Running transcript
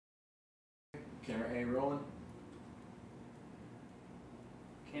Camera A rolling.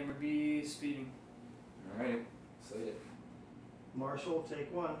 Camera B speeding. Alright, slate it. Marshall,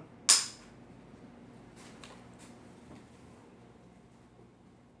 take one.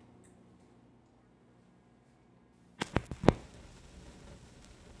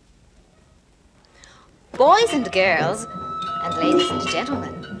 Boys and girls, and ladies and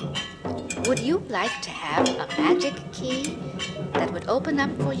gentlemen, would you like to have a magic key that would open up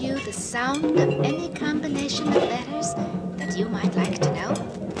for you the sound of any combination of letters that you might like to know?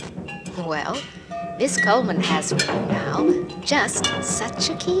 Well, Miss Coleman has for you now just such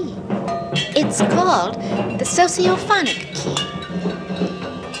a key. It's called the sociophonic key,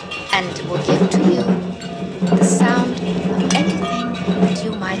 and it will give to you the sound of anything that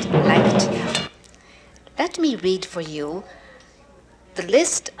you might like to know. Let me read for you the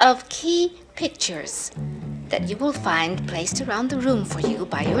list of key pictures that you will find placed around the room for you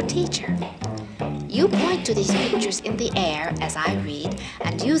by your teacher. You point to these pictures in the air as I read,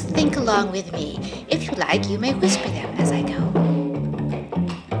 and you think along with me. If you like, you may whisper them as I go.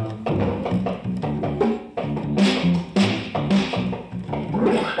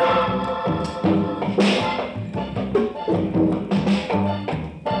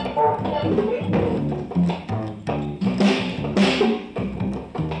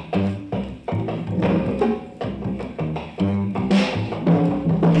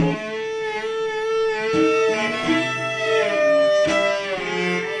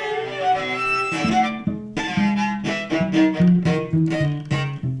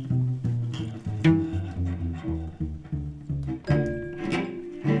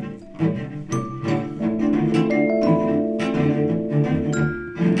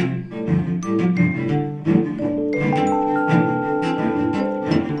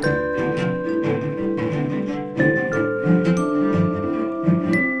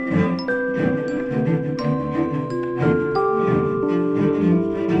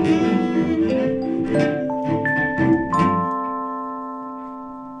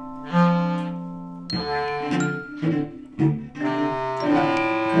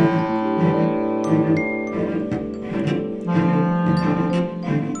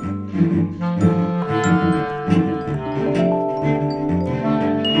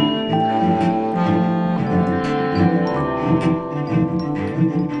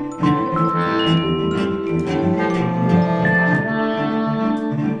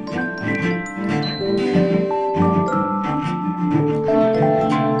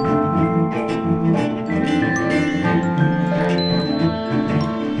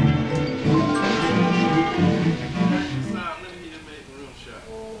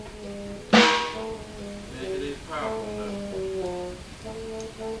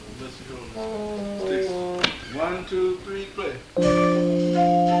 One, two, three, play.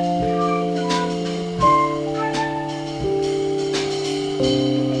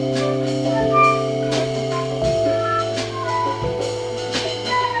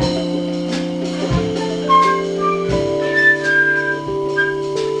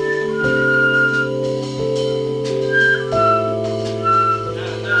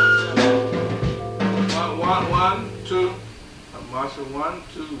 One, two. Marshall, 1,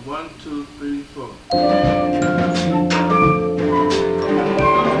 2, 1, 2, 3, 4.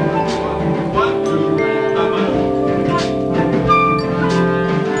 1, 2, 3, come on.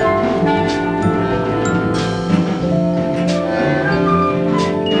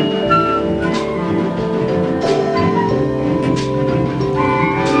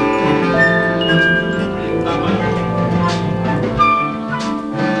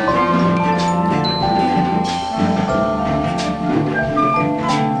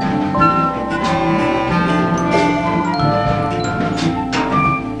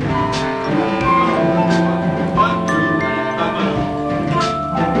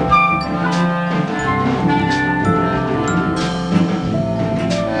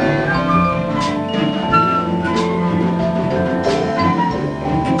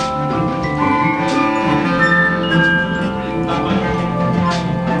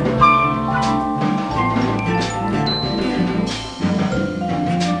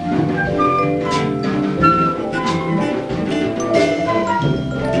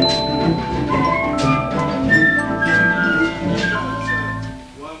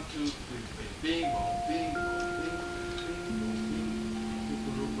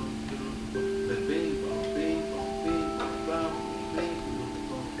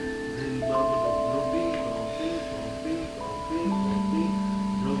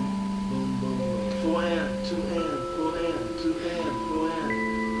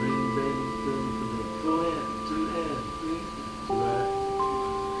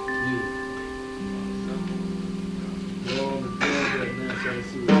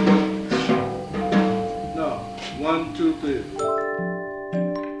 130.